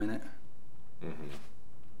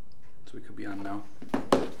So we could be on now.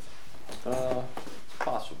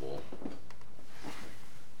 Possible.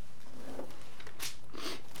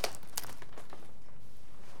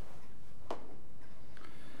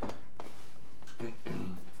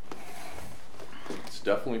 It's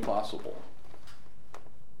definitely possible.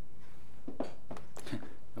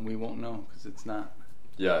 And we won't know because it's not.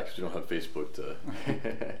 Yeah, because we don't have Facebook to...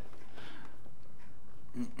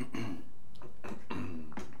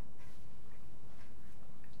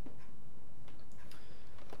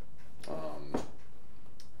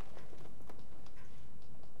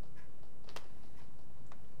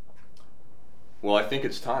 Well, I think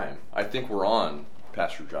it's time. I think we're on,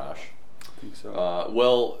 Pastor Josh. I think so.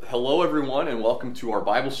 Well, hello everyone, and welcome to our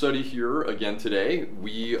Bible study here again today.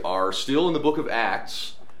 We are still in the book of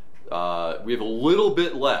Acts. We have a little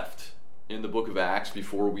bit left in the book of Acts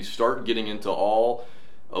before we start getting into all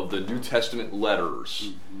of the New Testament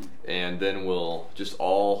letters, and then we'll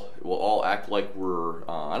all act like we're.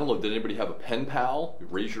 I don't know. Did anybody have a pen pal?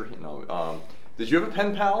 Raise your hand. No. Did you have a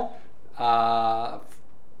pen pal?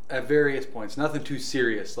 At various points, nothing too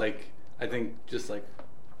serious. Like I think just like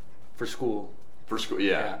for school. For school,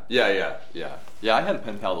 yeah. Yeah. I had a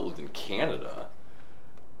pen pal that lived in Canada,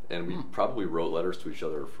 and we probably wrote letters to each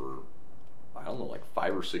other for, I don't know, like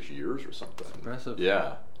 5 or 6 years or something. That's impressive.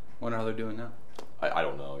 Yeah. Wonder how they're doing now. I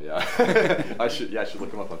don't know. Yeah. I should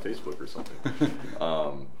look them up on Facebook or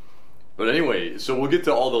something. But anyway, so we'll get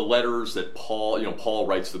to all the letters that Paul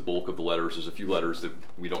writes the bulk of the letters. There's a few letters that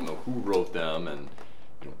we don't know who wrote them, and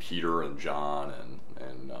Peter and John,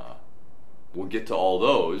 and we'll get to all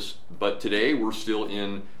those. But today we're still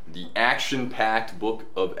in the action-packed book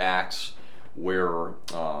of Acts, where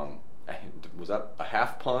was that a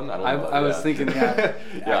half pun? I don't know. I was thinking,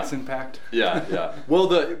 action-packed. Yeah. Well,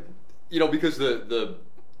 because the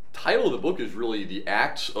title of the book is really the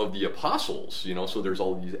Acts of the Apostles. So there's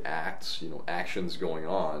all these acts, actions going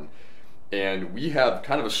on, and we have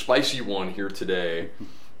kind of a spicy one here today.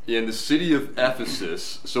 In the city of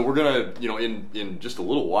Ephesus. So we're going to, in just a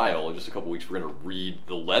little while, in just a couple weeks, we're going to read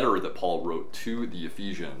the letter that Paul wrote to the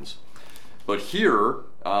Ephesians. But here,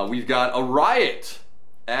 we've got a riot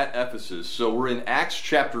at Ephesus. So we're in Acts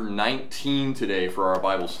chapter 19 today for our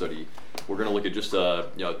Bible study. We're going to look at just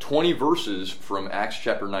 20 verses from Acts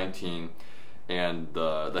chapter 19. And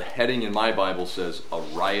the heading in my Bible says, A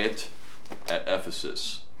Riot at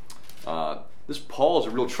Ephesus. This Paul is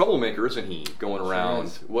a real troublemaker, isn't he? Going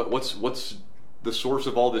around. Sure is. What's the source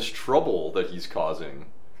of all this trouble that he's causing?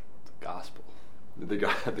 The gospel. The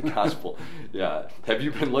gospel. Yeah. Have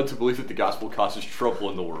you been led to believe that the gospel causes trouble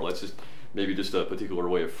in the world? That's maybe just a particular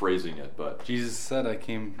way of phrasing it, but Jesus said, "I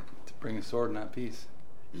came to bring a sword, not peace."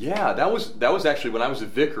 Yeah, that was actually when I was a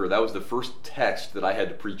vicar. That was the first text that I had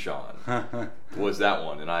to preach on. Was that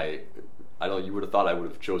one, and I don't. You would have thought I would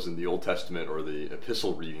have chosen the Old Testament or the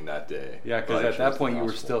epistle reading that day. Yeah, because at that point you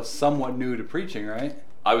were still somewhat new to preaching, right?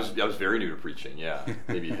 I was very new to preaching. Yeah,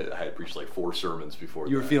 maybe I had preached like 4 sermons before.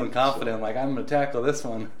 You were feeling confident, like I'm going to tackle this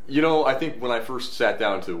one. I think when I first sat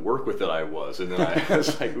down to work with it, I was, and then I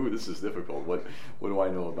was like, "Ooh, this is difficult. What do I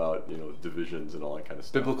know about divisions and all that kind of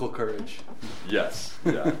stuff?" Biblical courage. Yes.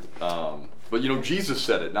 Yeah. But Jesus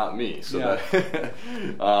said it, not me. So yeah.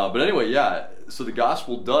 But anyway, yeah. So the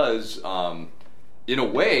gospel does, in a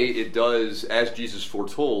way, it does, as Jesus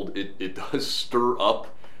foretold, it does stir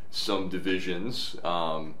up some divisions, in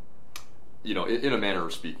a manner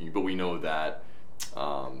of speaking. But we know that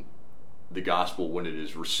the gospel, when it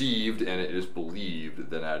is received and it is believed,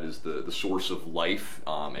 then that is the source of life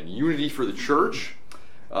and unity for the church.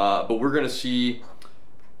 But we're going to see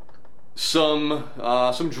some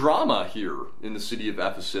drama here in the city of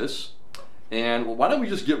Ephesus. And why don't we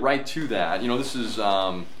just get right to that? This is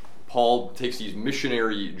Paul takes these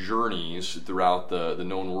missionary journeys throughout the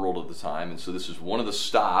known world of the time, and so this is one of the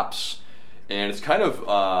stops. And it's kind of,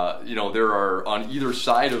 there are, on either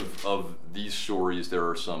side of these stories, there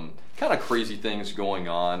are some kind of crazy things going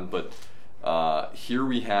on, but here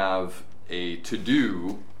we have a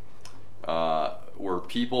to-do where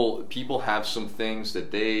people have some things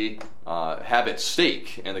that they have at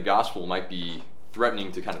stake, and the gospel might be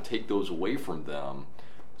threatening to kind of take those away from them.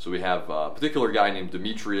 So we have a particular guy named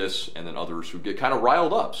Demetrius, and then others who get kind of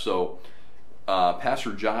riled up. So,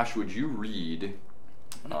 Pastor Josh, would you read,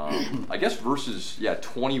 I guess, verses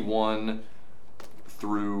 21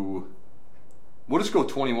 through... We'll just go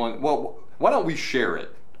 21. Well, why don't we share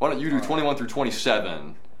it? Why don't you do 21 through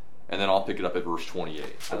 27, and then I'll pick it up at verse 28.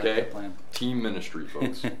 Okay? Team ministry,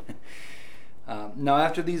 folks. Now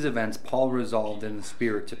after these events, Paul resolved in the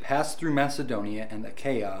Spirit to pass through Macedonia and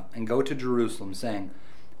Achaia and go to Jerusalem, saying,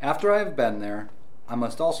 "After I have been there, I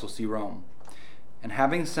must also see Rome." And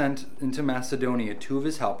having sent into Macedonia 2 of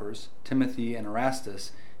his helpers, Timothy and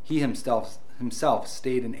Erastus, he himself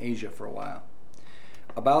stayed in Asia for a while.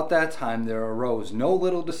 About that time there arose no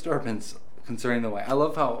little disturbance concerning the way. I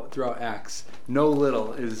love how throughout Acts, no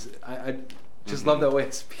little is, I just love that way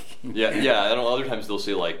of speaking. Yeah. I know other times they'll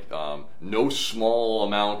say like no small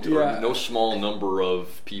amount or no small number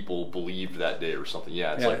of people believed that day or something.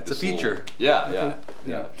 Yeah, it's like it's a feature. Yeah.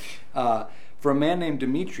 For a man named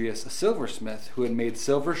Demetrius, a silversmith, who had made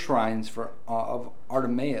silver shrines of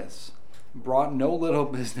Artemis, brought no little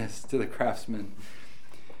business to the craftsmen.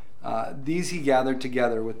 These he gathered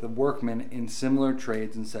together with the workmen in similar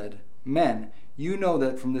trades and said, Men, you know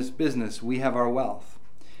that from this business we have our wealth.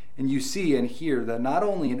 And you see and hear that not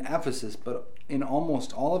only in Ephesus, but in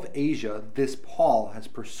almost all of Asia, this Paul has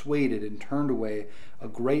persuaded and turned away a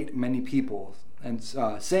great many people, and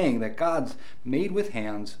saying that gods made with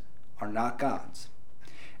hands are not gods.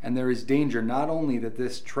 And there is danger not only that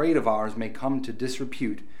this trade of ours may come to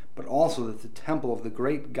disrepute, but also that the temple of the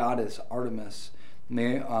great goddess Artemis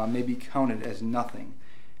may be counted as nothing,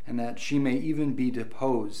 and that she may even be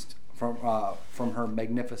deposed from her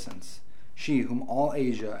magnificence, she whom all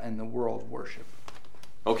Asia and the world worship.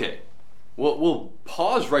 Okay, well, we'll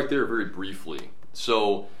pause right there very briefly.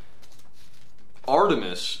 So,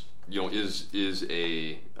 Artemis, is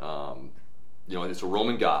a it's a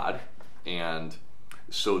Roman god, and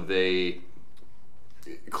so they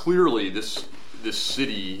clearly this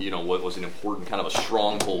city, what was an important kind of a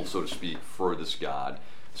stronghold, so to speak, for this god.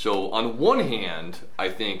 So on one hand, I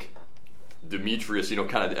think Demetrius,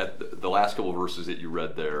 kind of at the last couple of verses that you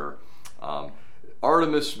read there,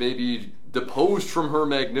 Artemis may be deposed from her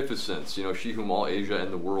magnificence, she whom all Asia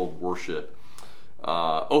and the world worship.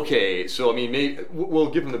 Okay, so I mean, we'll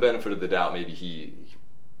give him the benefit of the doubt. Maybe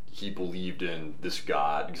he believed in this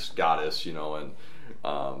goddess, and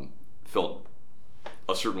felt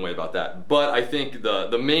a certain way about that. But I think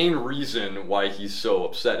the main reason why he's so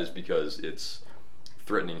upset is because it's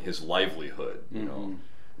threatening his livelihood.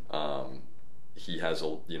 He has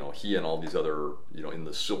he and all these other in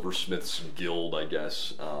the silversmiths guild, I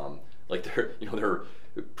guess, like they're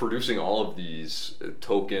producing all of these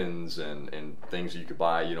tokens and things you could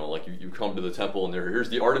buy. Like you come to the temple and here's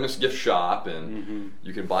the Artemis gift shop, and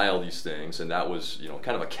you can buy all these things, and that was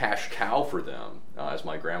kind of a cash cow for them, as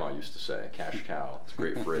my grandma used to say, cash cow. It's a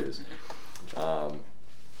great phrase.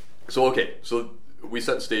 So we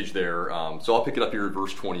set the stage there. So I'll pick it up here at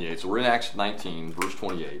verse 28. So we're in Acts 19, verse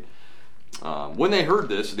 28. When they heard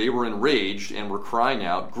this, they were enraged and were crying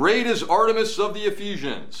out, "Great is Artemis of the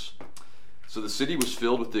Ephesians!" So the city was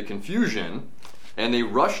filled with the confusion, and they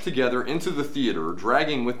rushed together into the theater,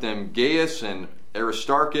 dragging with them Gaius and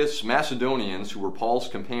Aristarchus, Macedonians who were Paul's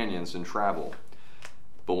companions in travel.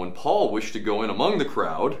 But when Paul wished to go in among the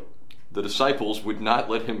crowd, the disciples would not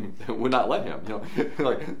let him.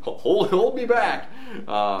 Like, hold me back.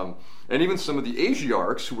 And even some of the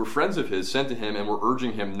Asiarchs, who were friends of his, sent to him and were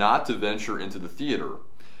urging him not to venture into the theater.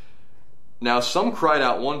 Now some cried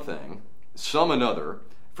out one thing, some another,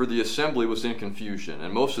 for the assembly was in confusion,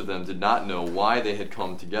 and most of them did not know why they had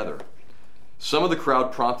come together. Some of the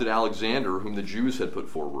crowd prompted Alexander, whom the Jews had put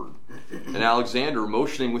forward. And Alexander,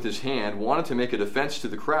 motioning with his hand, wanted to make a defense to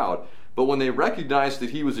the crowd. But when they recognized that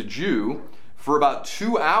he was a Jew, for about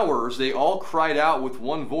 2 hours they all cried out with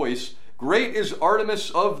one voice, "Great is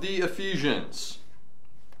Artemis of the Ephesians."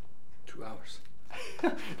 2 hours.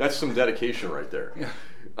 That's some dedication right there.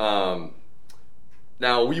 Yeah.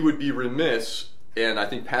 Now, we would be remiss, and I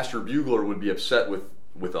think Pastor Bugler would be upset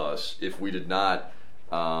with us if we did not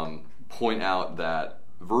point out that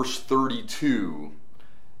verse 32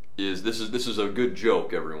 this is a good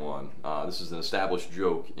joke, everyone. This is an established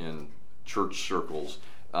joke in church circles.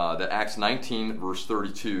 That Acts 19 verse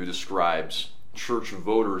 32 describes church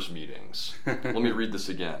voters meetings. Let me read this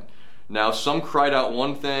again. Now some cried out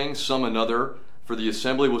one thing, some another, for the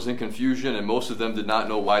assembly was in confusion, and most of them did not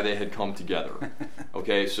know why they had come together.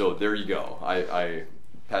 Okay, so there you go.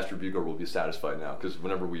 Pastor Bugler will be satisfied now, because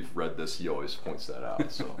whenever we've read this, he always points that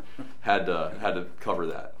out. So had to cover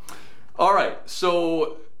that. All right,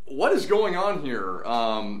 so what is going on here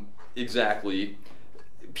exactly?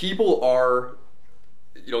 People are,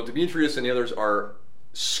 Demetrius and the others are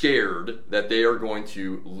scared that they are going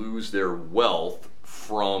to lose their wealth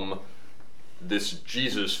from this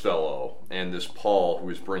Jesus fellow and this Paul who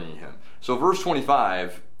is bringing him. So verse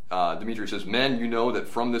 25, Demetrius says, "Men, you know that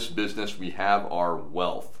from this business we have our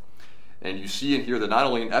wealth. And you see and hear that not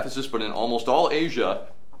only in Ephesus but in almost all Asia,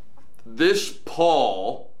 this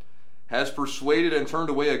Paul has persuaded and turned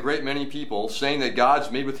away a great many people, saying that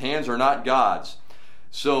gods made with hands are not gods."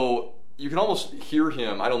 So, you can almost hear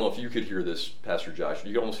him. I don't know if you could hear this, Pastor Josh.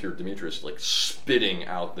 You can almost hear Demetrius like spitting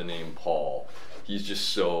out the name Paul. He's just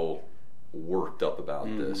so worked up about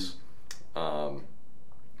this.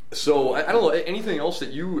 So I don't know, anything else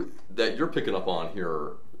that you're picking up on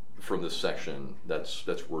here from this section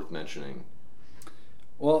that's worth mentioning?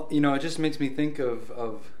 Well, it just makes me think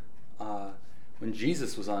of when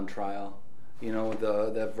Jesus was on trial.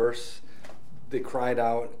 That verse, they cried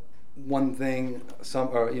out one thing,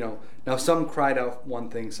 now some cried out one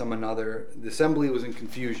thing, some another. The assembly was in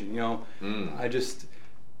confusion. I just,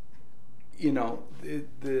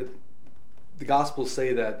 the Gospels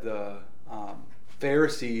say that the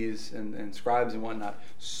Pharisees and scribes and whatnot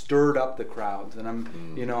stirred up the crowds, and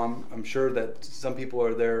I'm sure that some people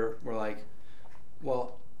are there were like,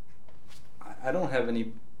 well, I don't have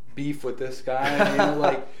any beef with this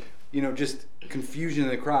guy, just confusion in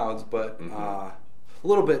the crowds, but a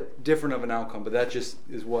little bit different of an outcome. But that just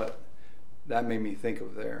is what that made me think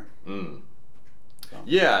of there. So.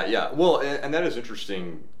 Yeah. Well, and that is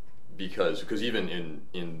interesting because even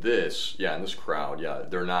in this crowd,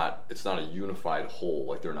 they're not. It's not a unified whole.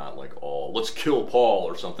 Like they're not like all let's kill Paul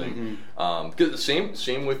or something. Because the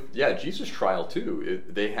same with Jesus' trial too.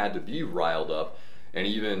 They had to be riled up, and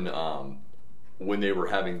even when they were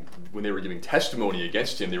giving testimony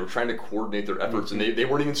against him, they were trying to coordinate their efforts, and they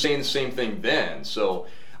weren't even saying the same thing then. So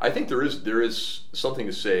I think there is something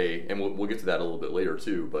to say, and we'll get to that a little bit later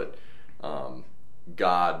too. But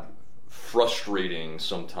God frustrating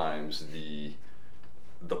sometimes the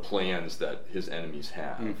plans that his enemies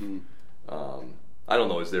have. I don't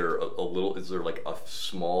know. Is there is there like a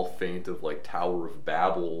small faint of like Tower of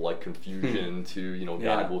Babel like confusion to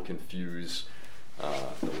God will confuse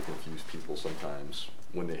people sometimes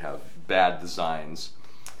when they have bad designs.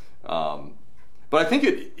 But I think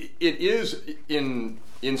it is in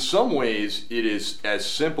some ways it is as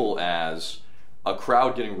simple as a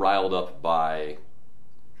crowd getting riled up by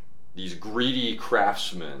these greedy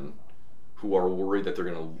craftsmen who are worried that they're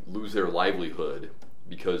going to lose their livelihood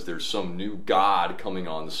because there's some new god coming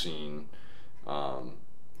on the scene. And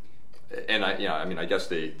I guess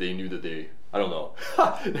they knew that I don't know.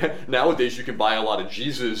 Nowadays you can buy a lot of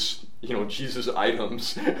Jesus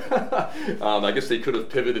items. I guess they could have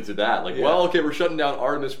pivoted to that. Well, okay, we're shutting down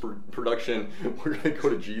Artemis production. We're going to go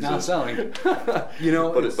to Jesus. Not selling. But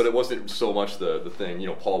it wasn't so much the thing.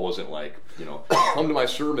 Paul wasn't like, come to my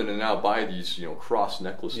sermon and now buy these, cross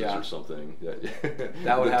necklaces or something.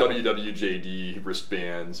 That would happen. WWJD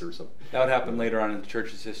wristbands or something. That would happen later on in the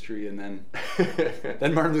church's history, and then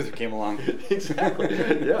Martin Luther came along. Exactly.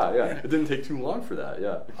 Yeah. It didn't take too long for that.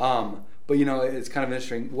 Yeah. But it's kind of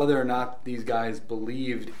interesting whether or not these guys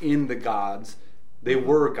believed in the gods. They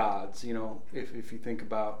were gods. If you think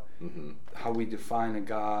about how we define a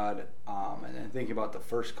god, and then thinking about the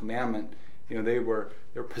first commandment,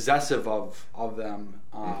 they're possessive of them,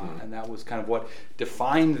 and that was kind of what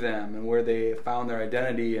defined them and where they found their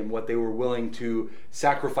identity, and what they were willing to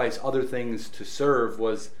sacrifice other things to serve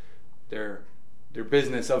was their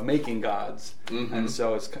business of making gods. And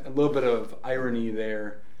so it's a little bit of irony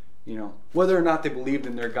there. Whether or not they believed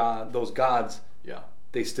in those gods,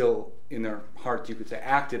 they still, in their hearts, you could say,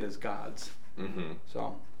 acted as gods.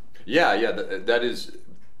 So, that is.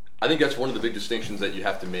 I think that's one of the big distinctions that you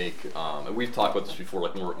have to make. And we've talked about this before,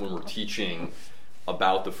 like when we're teaching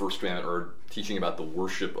about the first commandment or teaching about the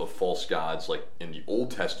worship of false gods, like in the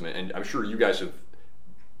Old Testament. And I'm sure you guys have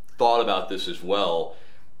thought about this as well.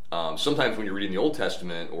 Sometimes when you're reading the Old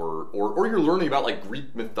Testament, or you're learning about like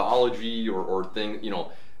Greek mythology or things,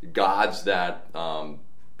 gods that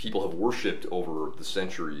people have worshipped over the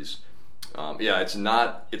centuries. It's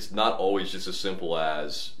not always just as simple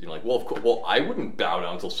as I wouldn't bow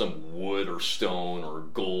down to some wood or stone or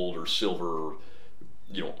gold or silver,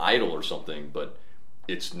 idol or something. But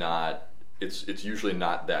it's not. It's usually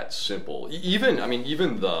not that simple. Even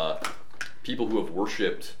the people who have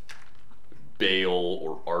worshipped Baal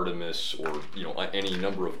or Artemis or any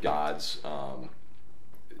number of gods.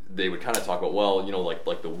 They would kind of talk about,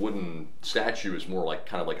 like the wooden statue is more like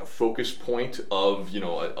kind of like a focus point of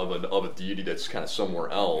a deity that's kind of somewhere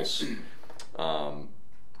else,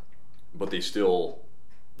 but they still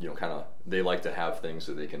they like to have things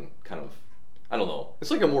that they can kind of, I don't know,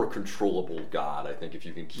 it's like a more controllable god. I think if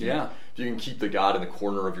you can keep the god in the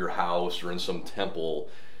corner of your house or in some temple,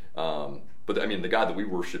 but the God that we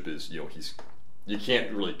worship is you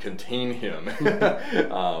can't really contain him,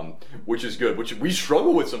 which is good, which we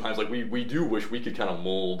struggle with sometimes. Like we do wish we could kind of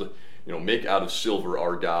mold, make out of silver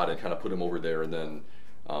our God and kind of put him over there, and then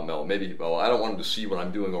I don't want him to see what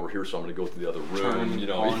I'm doing over here, so I'm going to go to the other room,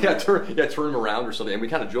 turn him around or something. And we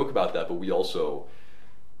kind of joke about that, but we also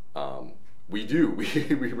we do.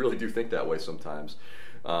 We really do think that way sometimes.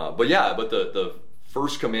 But the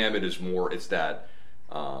first commandment is more, it's that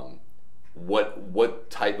what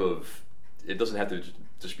type of, it doesn't have to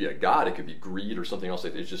just be a God, it could be greed or something else.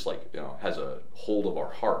 It's just like, has a hold of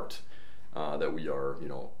our heart, that we are,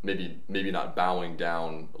 maybe not bowing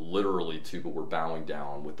down literally to, but we're bowing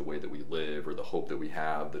down with the way that we live, or the hope that we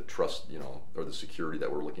have, the trust, or the security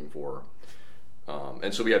that we're looking for.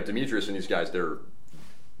 And so we have Demetrius and these guys,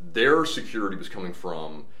 their security was coming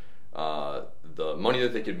from the money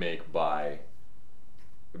that they could make by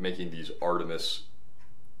making these Artemis,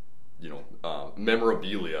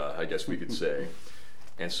 memorabilia, I guess we could say.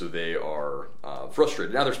 And so they are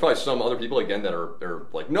frustrated. Now, there's probably some other people, again, that are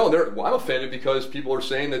like, no, I'm offended because people are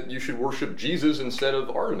saying that you should worship Jesus instead of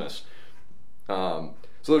Artemis. So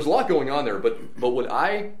there's a lot going on there. But what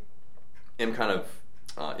I am kind of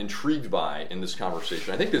intrigued by in this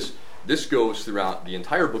conversation, I think this goes throughout the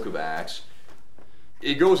entire book of Acts.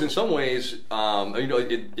 It goes in some ways,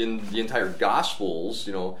 in the entire Gospels,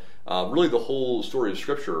 really the whole story of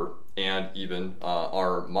Scripture, and even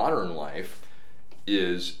our modern life,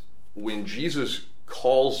 is when Jesus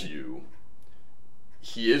calls you,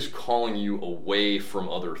 he is calling you away from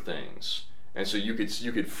other things. And so you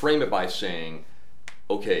could frame it by saying,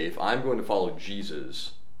 okay, if I'm going to follow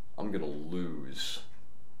Jesus, I'm going to lose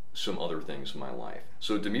some other things in my life.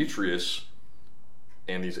 So Demetrius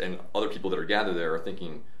and other people that are gathered there are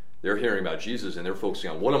thinking, they're hearing about Jesus and they're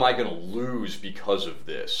focusing on, what am I going to lose because of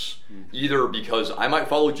this? Either because I might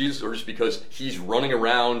follow Jesus, or just because he's running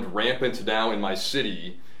around rampant now in my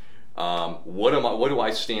city. What do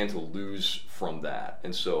I stand to lose from that?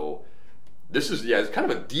 And so this is, it's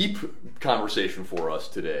kind of a deep conversation for us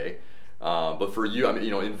today. But for you,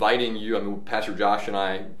 inviting you, Pastor Josh and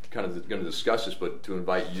I kind of going to discuss this, but to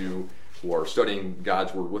invite you who are studying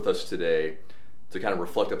God's Word with us today to kind of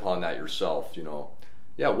reflect upon that yourself,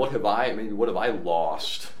 what have I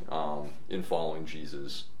lost in following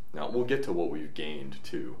Jesus? Now, we'll get to what we've gained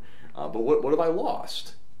too. But what have I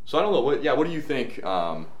lost? So I don't know. What do you think,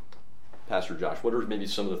 Pastor Josh? What are maybe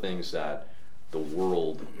some of the things that the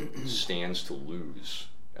world stands to lose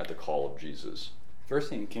at the call of Jesus? First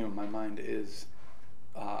thing that came to my mind is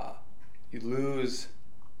you lose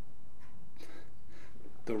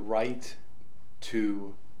the right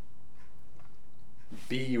to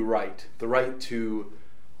be right, the right to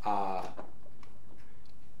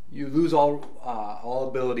you lose all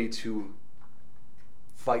ability to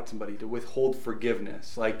fight somebody, to withhold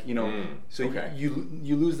forgiveness, okay.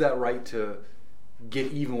 you lose that right to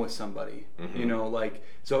get even with somebody.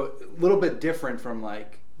 So a little bit different from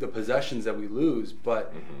like the possessions that we lose,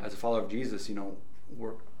 but as a follower of Jesus,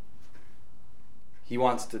 he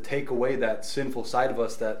wants to take away that sinful side of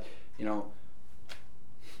us that,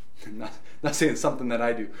 not saying it's something that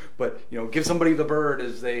I do, but give somebody the bird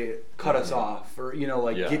as they cut us off, or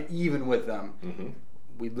get even with them.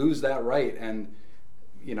 We lose that right, and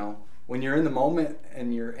when you're in the moment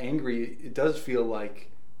and you're angry, it does feel like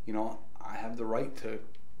I have the right to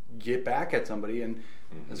get back at somebody. And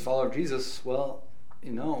as a follower of Jesus, well,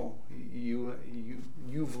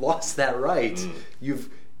 you've lost that right. You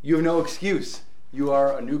have no excuse. You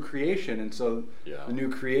are a new creation, and so the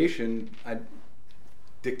new creation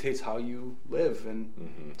dictates how you live, and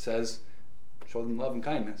says, show them love and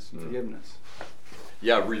kindness and forgiveness.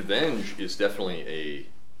 Yeah, revenge is definitely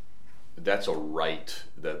that's a right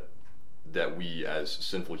that we as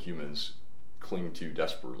sinful humans cling to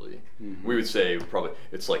desperately. We would say probably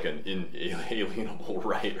it's like an inalienable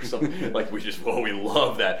right or something. Like we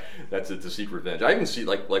love that. That's it, to seek revenge. I even see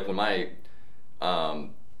like when my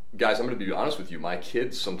guys, I'm going to be honest with you. My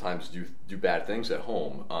kids sometimes do bad things at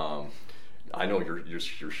home. I know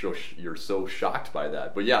you're so shocked by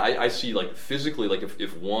that, but yeah, I see like physically, like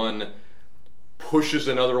if one pushes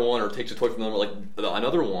another one or takes a toy from another, like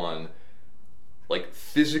another one, like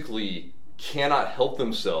physically cannot help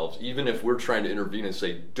themselves, even if we're trying to intervene and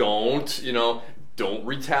say don't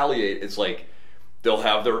retaliate. It's like they'll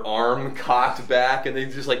have their arm cocked back and they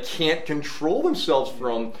just like can't control themselves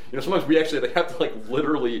from, sometimes we actually have to like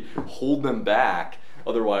literally hold them back.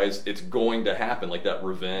 Otherwise, it's going to happen, like that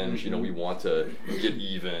revenge. We want to get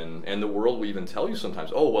even, and the world will even tell you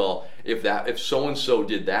sometimes, oh well, if so and so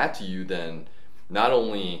did that to you, then not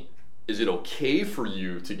only is it okay for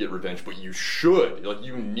you to get revenge, but you should, like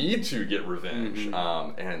you need to get revenge.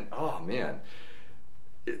 And oh man,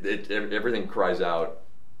 everything cries out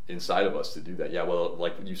inside of us to do that. Yeah, well,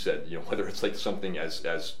 like you said, whether it's like something as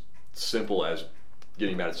simple as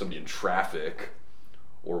getting mad at somebody in traffic,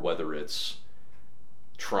 or whether it's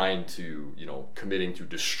trying to, committing to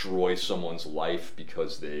destroy someone's life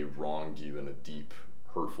because they wronged you in a deep,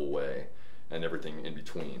 hurtful way, and everything in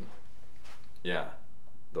between. Yeah,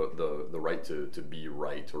 the right to be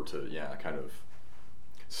right, or to kind of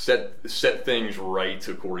set things right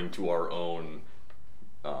according to our own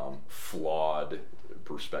flawed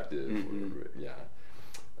perspective.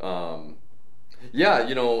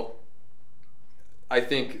 I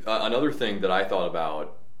think another thing that I thought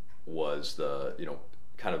about was the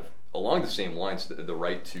kind of along the same lines, the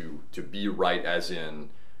right to be right, as in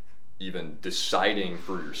even deciding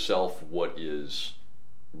for yourself what is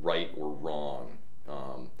right or wrong.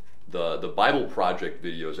 The Bible Project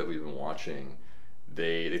videos that we've been watching,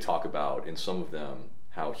 they talk about in some of them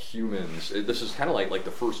how humans, this is kind of like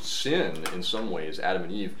the first sin in some ways, Adam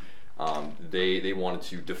and Eve. They wanted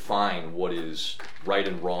to define what is right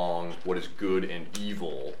and wrong, what is good and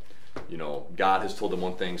evil. God has told them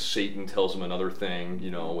one thing, Satan tells them another thing,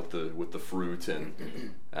 with the fruit, and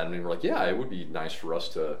Adam and Eve were like, yeah, it would be nice for us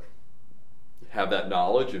to have that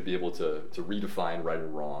knowledge and be able to redefine right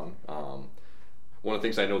and wrong. One of the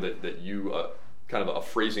things I know that you kind of a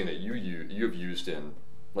phrasing that you have used in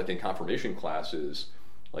confirmation classes,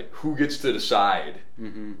 like, who gets to decide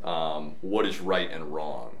what is right and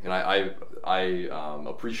wrong, and I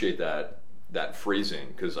appreciate that phrasing,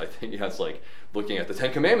 because I think that's like looking at the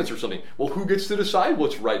Ten Commandments or something. Well, who gets to decide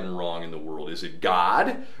what's right and wrong in the world? Is it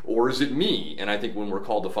God or is it me? And I think when we're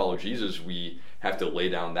called to follow Jesus, we have to lay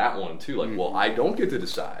down that one too. Like, well, I don't get to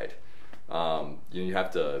decide. You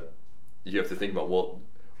have to think about, well,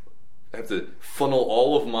 I have to funnel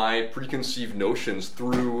all of my preconceived notions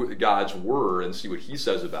through God's Word and see what He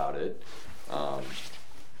says about it.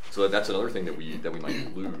 So that's another thing that we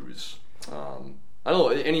might lose. I don't know,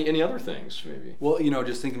 any other things maybe? Well,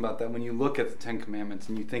 just thinking about that, when you look at the Ten Commandments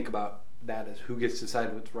and you think about that as who gets to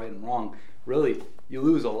decide what's right and wrong, really, you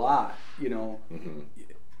lose a lot, You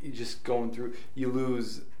just going through, you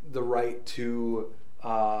lose the right to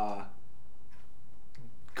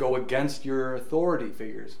go against your authority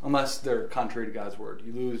figures, unless they're contrary to God's Word.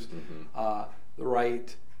 You lose the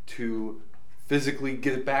right to physically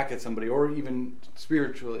get it back at somebody, or even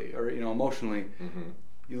spiritually, or emotionally.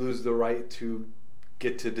 You lose the right to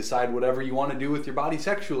get to decide whatever you want to do with your body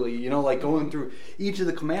sexually. Going through each of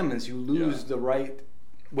the commandments, you lose the right,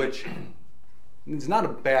 which is not a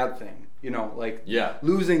bad thing.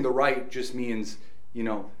 Losing the right just means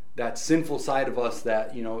that sinful side of us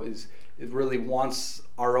that it really wants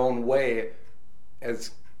our own way.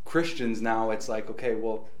 As Christians now, it's like, okay,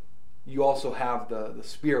 well, you also have the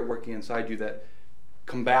Spirit working inside you that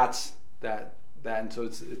combats that, and so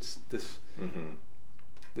it's this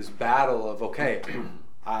this battle of, okay,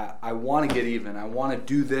 I want to get even, I want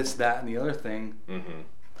to do this, that, and the other thing,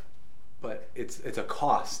 but it's a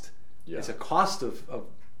cost. It's a cost of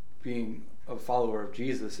being a follower of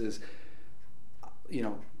Jesus, is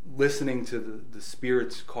listening to the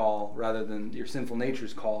Spirit's call rather than your sinful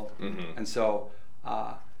nature's call. And so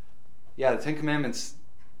the Ten Commandments,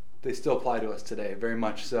 they still apply to us today, very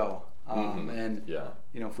much so. And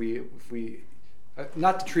if we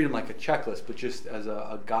not to treat them like a checklist, but just as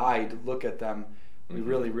a guide, look at them, we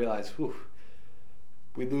really realize,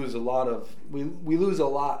 we lose a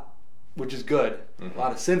lot, which is good. A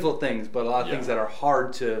lot of sinful things, but a lot of things that are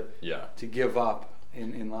hard to give up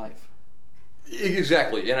in life.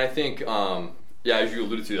 Exactly, and I think as you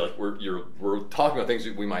alluded to, like we're talking about things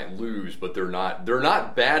that we might lose, but they're not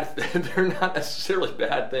bad. They're not necessarily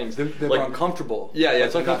bad things. They're like, uncomfortable.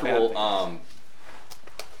 It's uncomfortable.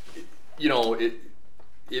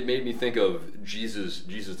 It made me think of Jesus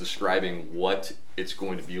describing what it's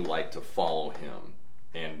going to be like to follow Him,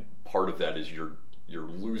 and part of that is you're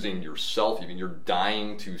losing yourself, even you're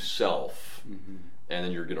dying to self, and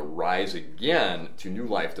then you're going to rise again to new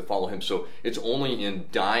life to follow Him. So it's only in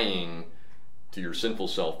dying to your sinful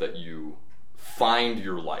self that you find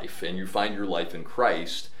your life, and you find your life in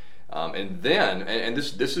Christ. And then, and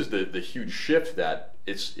this is the huge shift, that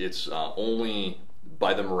it's only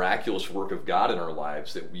by the miraculous work of God in our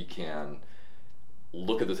lives that we can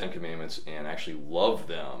look at the Ten Commandments and actually love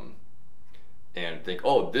them and think,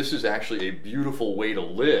 oh, this is actually a beautiful way to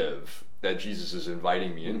live that Jesus is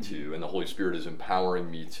inviting me into, and the Holy Spirit is empowering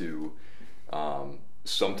me to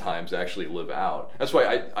sometimes actually live out. That's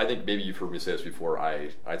why I think maybe you've heard me say this before. I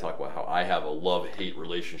talk about how I have a love-hate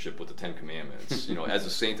relationship with the Ten Commandments. As a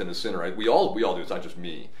saint and a sinner, we all do. It's not just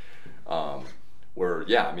me.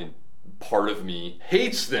 Part of me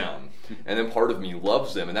hates them, and then part of me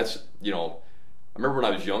loves them. And that's, I remember when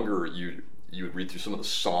I was younger, you would read through some of the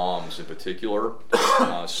Psalms in particular.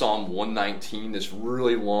 Psalm 119, this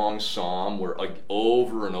really long psalm where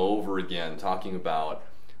over and over again talking about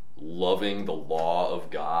loving the law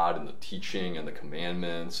of God and the teaching and the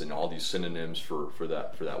commandments and all these synonyms for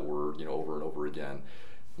that word, over and over again.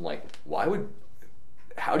 I'm like,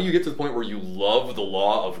 how do you get to the point where you love the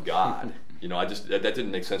law of God? That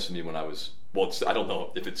didn't make sense to me when I was, I don't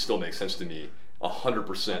know if it still makes sense to me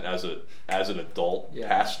 100% as an adult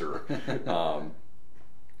pastor.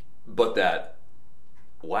 But that,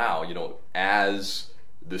 wow, as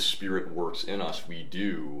the Spirit works in us, we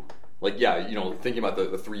do, thinking about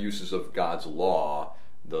the three uses of God's law,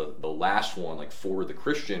 the last one, for the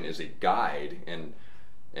Christian, is a guide, and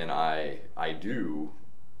I do,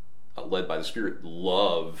 led by the Spirit,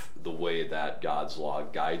 love the way that God's law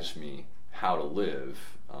guides me how to live.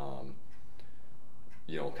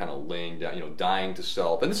 Kind of laying down, dying to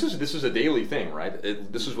self, and this is a daily thing, right?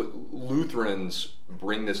 This is what Lutherans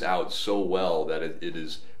bring this out so well, that it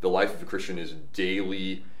is the life of a Christian is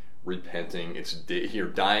daily repenting. You're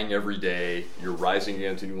dying every day. You're rising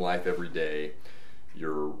again to new life every day.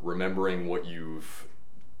 You're remembering what you've,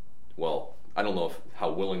 I don't know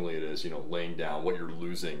how willingly it is, laying down what you're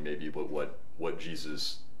losing, maybe, but what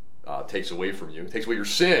Jesus takes away from you, takes away your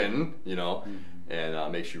sin,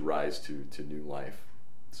 and makes you rise to new life.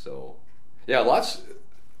 So, yeah, lots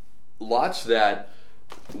that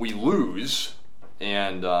we lose,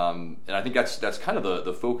 and I think that's kind of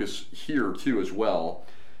the focus here too as well.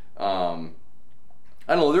 I don't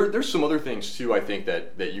know. There's some other things too, I think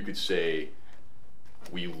that you could say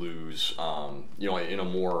we lose. In a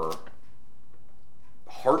more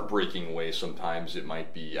heartbreaking way, sometimes it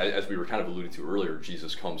might be, as we were kind of alluding to earlier.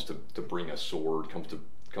 Jesus comes to bring a sword,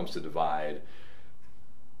 comes to divide.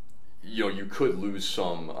 You could lose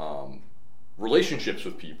some relationships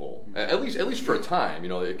with people, at least for a time.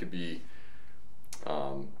 It could be,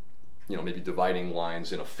 maybe dividing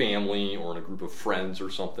lines in a family or in a group of friends or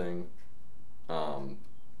something.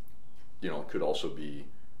 It could also be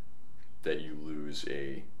that you lose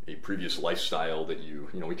a previous lifestyle that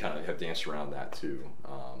we kind of have danced around that too.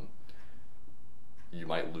 You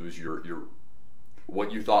might lose your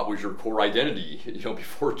what you thought was your core identity,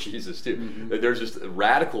 before Jesus too. Mm-hmm. There's just a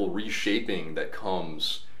radical reshaping that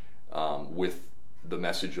comes with the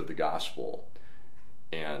message of the gospel,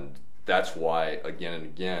 and that's why again and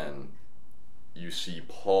again you see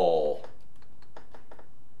Paul.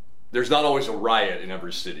 There's not always a riot in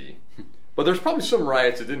every city, but there's probably some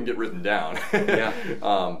riots that didn't get written down. Yeah.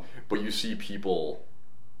 But you see people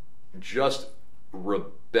just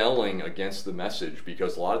rebelling against the message,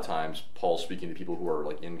 because a lot of times Paul's speaking to people who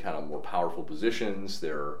are in kind of more powerful positions.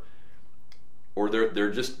 They're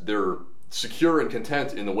secure and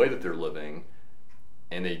content in the way that they're living,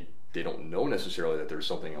 and they don't know necessarily that there's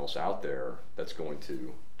something else out there that's going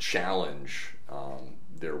to challenge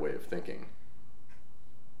their way of thinking.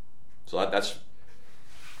 So that's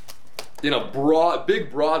in a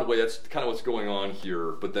big broad way, that's kind of what's going on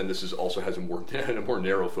here. But then this also has a more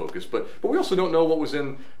narrow focus. But we also don't know what was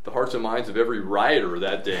in the hearts and minds of every rioter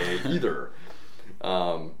that day either.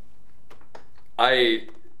 I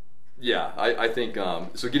think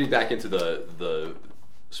so. Getting back into the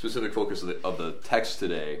specific focus of the text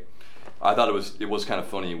today, I thought it was kind of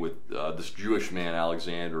funny with this Jewish man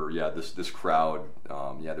Alexander. Yeah, this crowd.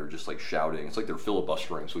 They're just shouting. It's like they're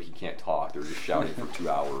filibustering, so he can't talk. They're just shouting for 2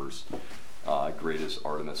 hours. Greatest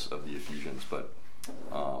Artemis of the Ephesians. But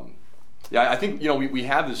I think we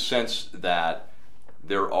have this sense that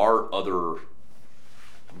there are other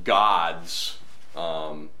gods.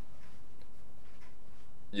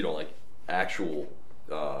 Actual.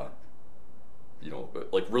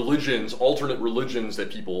 Religions, alternate religions that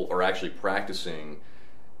people are actually practicing,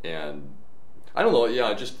 and I don't know.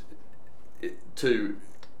 Yeah, just to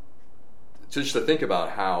think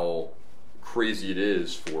about how crazy it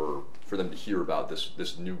is for them to hear about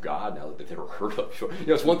this new God now that they've never heard of before.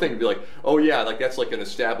 It's one thing to be like, oh yeah, that's an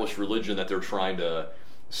established religion that they're trying to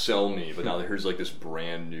sell me, but now here's this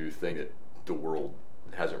brand new thing that the world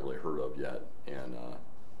hasn't really heard of yet,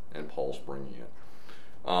 and Paul's bringing it.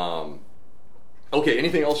 Okay,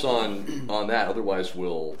 anything else on that? Otherwise,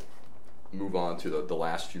 we'll move on to the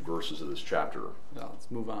last few verses of this chapter. Yeah,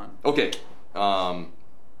 let's move on. Okay. All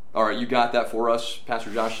right, you got that for us,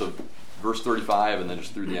 Pastor Josh? So verse 35 and then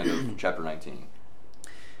just through the end of chapter 19.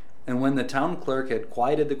 And when the town clerk had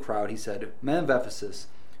quieted the crowd, he said, Men of Ephesus,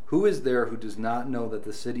 who is there who does not know that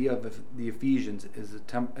the city of the Ephesians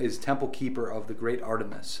is temple keeper of the great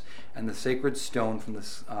Artemis, and the sacred stone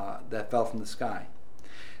that fell from the sky?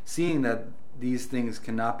 Seeing that these things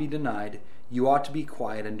cannot be denied, you ought to be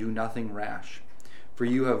quiet and do nothing rash. For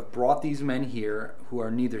you have brought these men here, who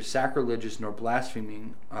are neither sacrilegious nor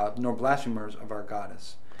blasphemers of our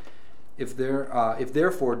goddess. If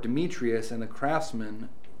therefore Demetrius and the craftsmen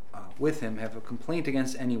with him have a complaint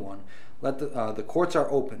against anyone, let the courts are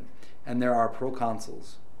open, and there are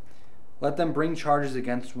proconsuls. Let them bring charges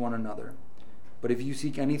against one another. But if you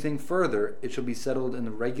seek anything further, it shall be settled in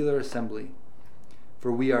the regular assembly.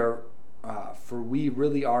 For we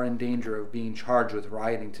really are in danger of being charged with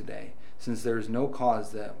rioting today, since there is no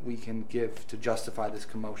cause that we can give to justify this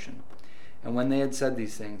commotion. And when they had said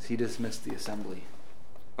these things, he dismissed the assembly.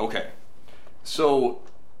 Okay. So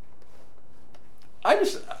I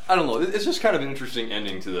don't know. It's just kind of an interesting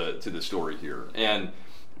ending to the story here. And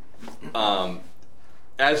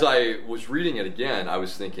as I was reading it again, I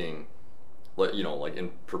was thinking, like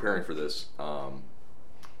in preparing for this,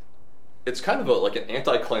 it's kind of like an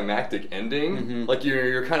anticlimactic ending. Mm-hmm. Like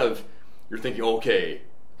you're thinking, okay,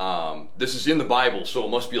 this is in the Bible, so it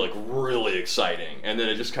must be like really exciting, and then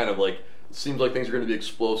it just kind of like seems like things are going to be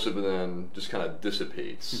explosive, and then just kind of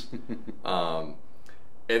dissipates.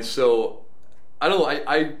 And so I don't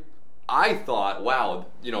know. I thought, wow,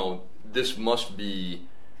 this must be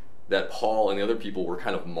that Paul and the other people were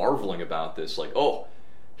kind of marveling about this, like, oh,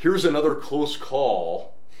 here's another close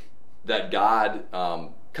call that God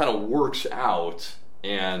kind of works out,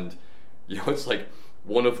 and it's like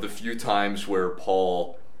one of the few times where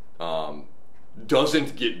Paul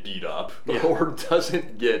doesn't get beat up or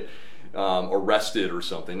doesn't get arrested or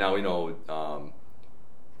something. Now we know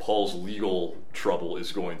Paul's legal trouble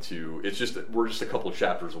is going to. We're just a couple of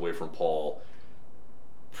chapters away from Paul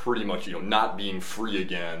pretty much not being free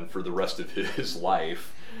again for the rest of his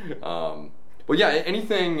life. But yeah,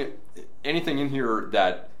 anything in here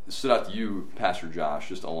that stood out to you, Pastor Josh,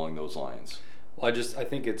 just along those lines? Well, I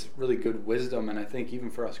think it's really good wisdom, and I think even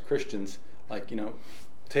for us Christians, like,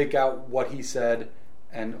 take out what he said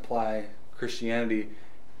and apply Christianity.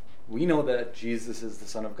 We know that Jesus is the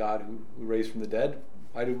Son of God who raised from the dead.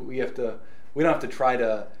 Why do we have to? We don't have to try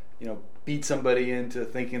to, beat somebody into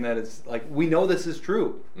thinking that it's like, we know this is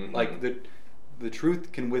true. Mm-hmm. Like the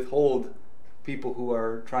truth can withhold people who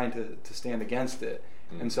are trying to stand against it.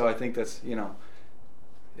 Mm-hmm. And so I think that's, it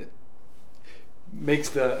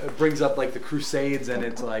brings up like the Crusades, and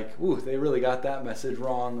it's like, ooh, they really got that message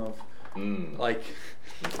wrong of like,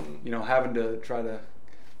 having to try to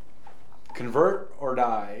convert or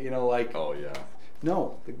die, like, oh yeah,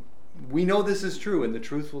 no, we know this is true, and the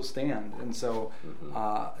truth will stand. And so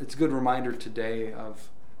it's a good reminder today of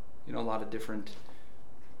a lot of different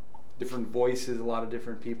voices, a lot of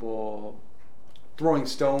different people throwing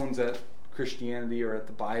stones at Christianity or at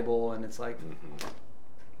the Bible, and it's like,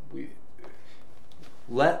 we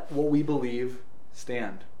let what we believe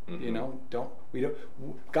stand.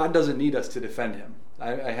 God doesn't need us to defend him.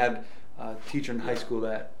 I had a teacher in high school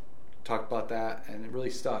that talked about that, and it really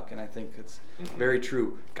stuck, and I think it's very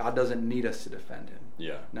true. God doesn't need us to defend him.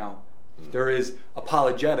 Yeah. Now, there is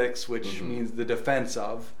apologetics, which means the defense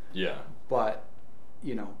of. Yeah. But,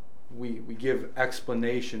 we give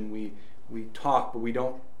explanation, we talk, but we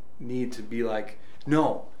don't need to be like,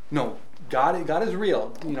 no, God is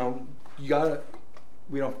real. We don't have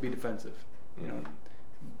to be defensive.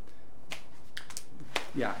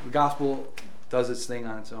 Yeah, the gospel does its thing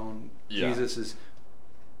on its own. Yeah. Jesus is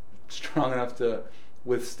strong enough to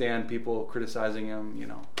withstand people criticizing him,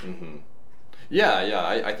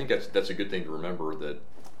 Yeah, I think that's a good thing to remember, that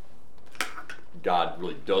God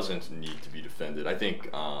really doesn't need to be defended. I think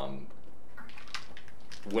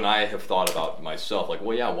when I have thought about myself, like,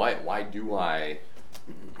 well, yeah, why do I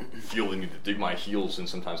feel the need to dig my heels in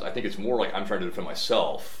sometimes? I think it's more like I'm trying to defend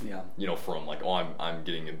myself, from like, oh, I'm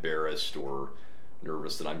getting embarrassed or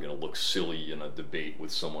nervous that I'm going to look silly in a debate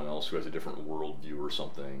with someone else who has a different worldview or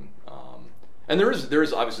something. And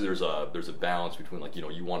there's obviously there's a balance between, like,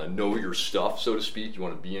 you want to know your stuff, so to speak. You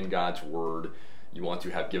want to be in God's Word. You want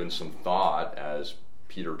to have given some thought, as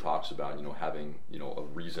Peter talks about, having a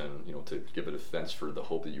reason, to give a defense for the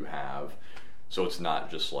hope that you have. So it's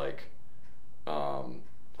not just like,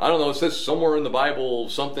 I don't know, it says somewhere in the Bible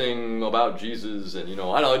something about Jesus, and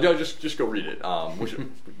I don't know, just go read it.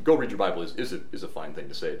 Go read your Bible is a fine thing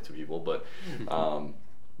to say to people, but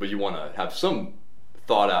you want to have some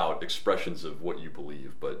thought out expressions of what you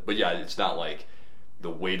believe. But yeah, it's not like the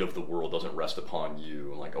weight of the world doesn't rest upon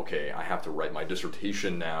you. Like, okay, I have to write my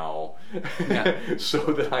dissertation now, so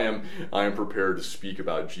that I am prepared to speak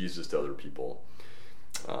about Jesus to other people.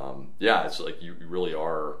 It's like you really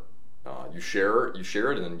are. You share it,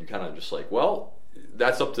 and then you kind of just like, well,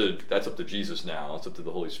 that's up to Jesus now. It's up to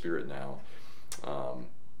the Holy Spirit now.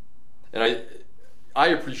 And I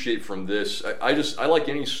appreciate from this. I like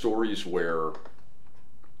any stories where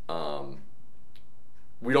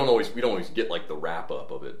we don't always get like the wrap up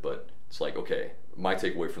of it, but it's like, okay, my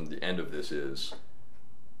takeaway from the end of this is,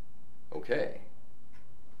 okay,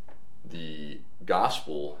 the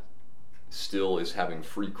gospel still is having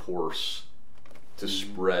free course to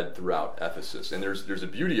spread throughout Ephesus. And there's a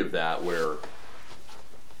beauty of that where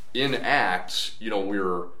in Acts,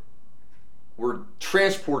 we're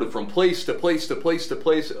transported from place to place to place to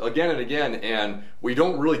place again and again, and we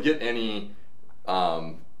don't really get any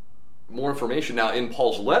more information. Now, in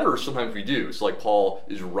Paul's letters, sometimes we do. It's like Paul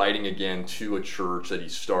is writing again to a church that he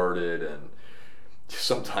started, and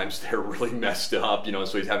sometimes they're really messed up,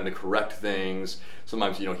 so he's having to correct things.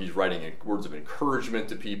 Sometimes, he's writing words of encouragement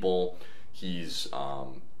to people. He's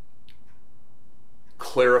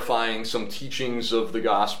clarifying some teachings of the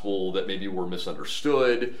gospel that maybe were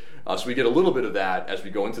misunderstood. So we get a little bit of that as we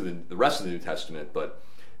go into the rest of the New Testament, but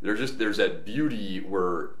there's that beauty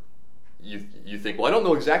where you think, well, I don't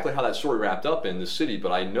know exactly how that story wrapped up in this city,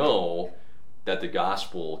 but I know that the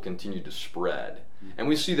gospel continued to spread. And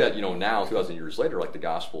we see that, now, 2,000 years later, like the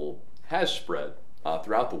gospel has spread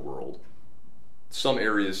throughout the world. Some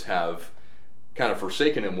areas have kind of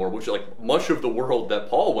forsaken it more, which, like, much of the world that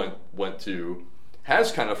Paul went to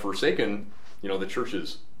has kind of forsaken, the church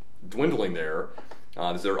is dwindling there.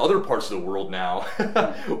 There are other parts of the world now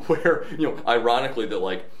where, ironically, that,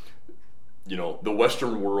 like, the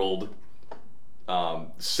Western world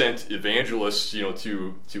sent evangelists,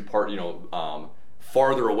 to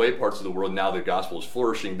farther away parts of the world. Now the gospel is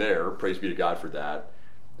flourishing there. Praise be to God for that.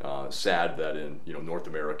 Sad that in North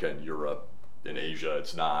America and Europe and Asia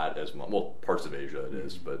it's not as much. Well, parts of Asia it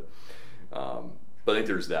is, but I think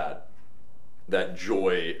there's that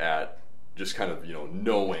joy at just kind of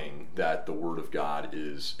knowing that the Word of God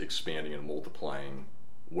is expanding and multiplying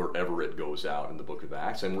wherever it goes out in the Book of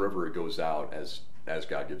Acts and wherever it goes out as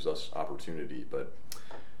God gives us opportunity. But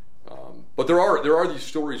there are these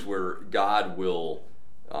stories where God will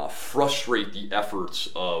frustrate the efforts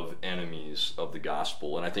of enemies of the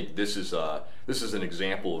gospel, and I think this is an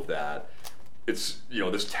example of that. It's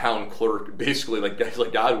this town clerk, basically,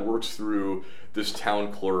 like God works through this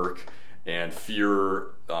town clerk and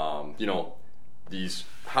fear. These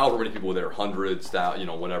however many people were there, hundreds,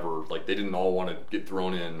 whatever. Like they didn't all want to get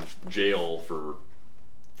thrown in jail for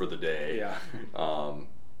the day. Yeah.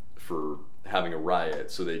 For having a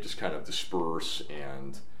riot, so they just kind of disperse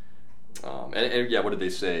and yeah, what did they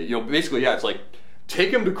say? Basically, yeah, it's like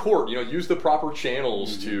take them to court. Use the proper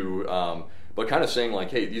channels to, but kind of saying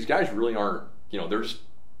like, hey, these guys really aren't. They're just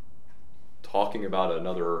talking about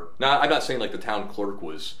another. Now, I'm not saying like the town clerk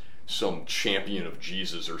was some champion of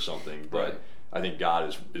Jesus or something, but right. I think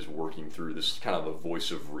God is working through this kind of a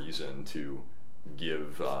voice of reason to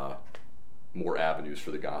give more avenues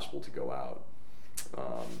for the gospel to go out.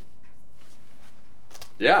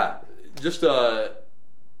 Yeah, just an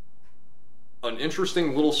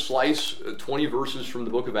interesting little slice, 20 verses from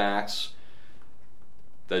the book of Acts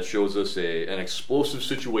that shows us an explosive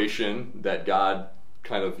situation that God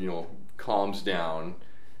kind of, calms down.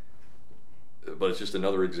 But it's just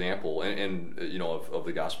another example, and of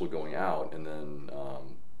the gospel going out. And then,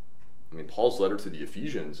 Paul's letter to the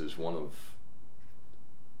Ephesians is one of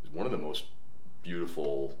the most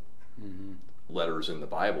beautiful letters in the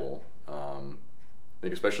Bible. I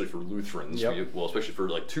think especially for Lutherans, yep. Especially for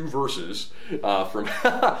like 2 verses from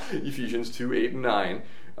Ephesians 2, 8, and 9.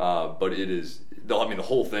 But it is, the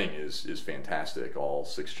whole thing is fantastic, all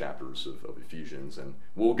 6 chapters of Ephesians. And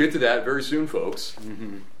we'll get to that very soon, folks.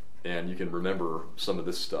 Mm-hmm. And you can remember some of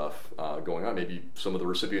this stuff going on. Maybe some of the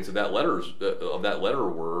recipients of that letter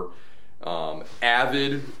were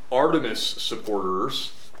avid Artemis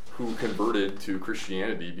supporters who converted to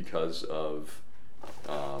Christianity because of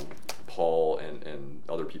Paul and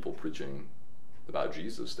other people preaching about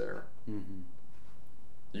Jesus there. Mm-hmm.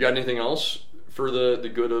 You got anything else for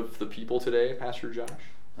the good of the people today, Pastor Josh?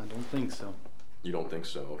 I don't think so. You don't think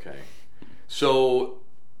so? Okay. So,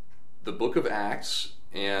 the book of Acts,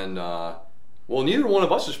 and neither one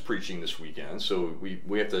of us is preaching this weekend, so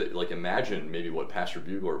we have to imagine maybe what Pastor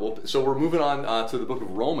Bugler. Well, so we're moving on to the book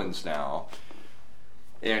of Romans now,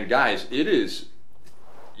 and guys, it is.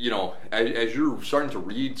 As you're starting to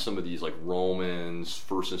read some of these, like Romans,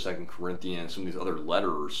 1st and 2nd Corinthians, some of these other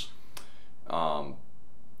letters,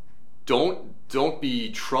 don't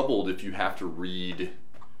be troubled if you have to read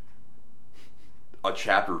a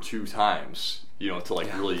chapter 2 times, to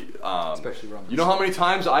really. Especially Romans. You know how many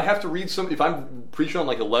times I have to read if I'm preaching on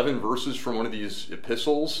 11 verses from one of these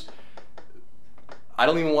epistles. I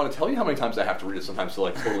don't even want to tell you how many times I have to read it sometimes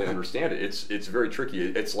to totally understand it. It's very tricky.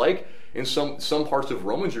 It's like in some parts of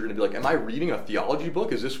Romans you're going to be like, am I reading a theology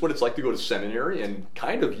book? Is this what it's like to go to seminary? And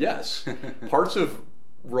kind of yes. Parts of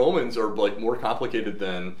Romans are more complicated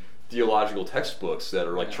than theological textbooks that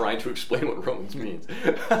are trying to explain what Romans means.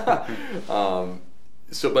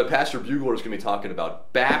 but Pastor Bugler is going to be talking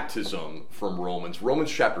about baptism from Romans.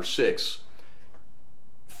 Romans chapter 6,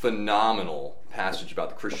 phenomenal passage about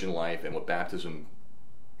the Christian life and what baptism,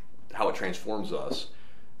 how it transforms us.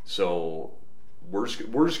 So we're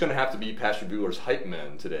just going to have to be Pastor Bugler's hype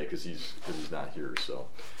men today because he's not here. So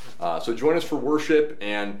join us for worship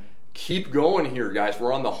and keep going here, guys.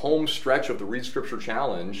 We're on the home stretch of the Read Scripture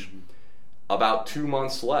Challenge. About 2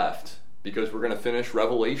 months left because we're going to finish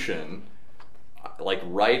Revelation like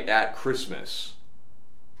right at Christmas,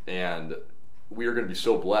 and we are going to be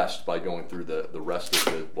so blessed by going through the rest of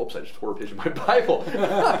the. Whoops! I just tore a page of my Bible.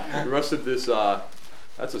 The rest of this.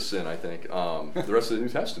 That's a sin, I think. The rest of the New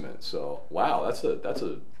Testament. So, wow, that's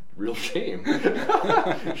a real shame.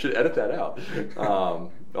 Should edit that out.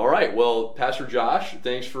 All right. Well, Pastor Josh,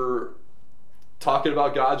 thanks for talking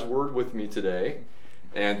about God's Word with me today,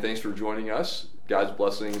 and thanks for joining us. God's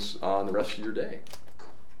blessings on the rest of your day.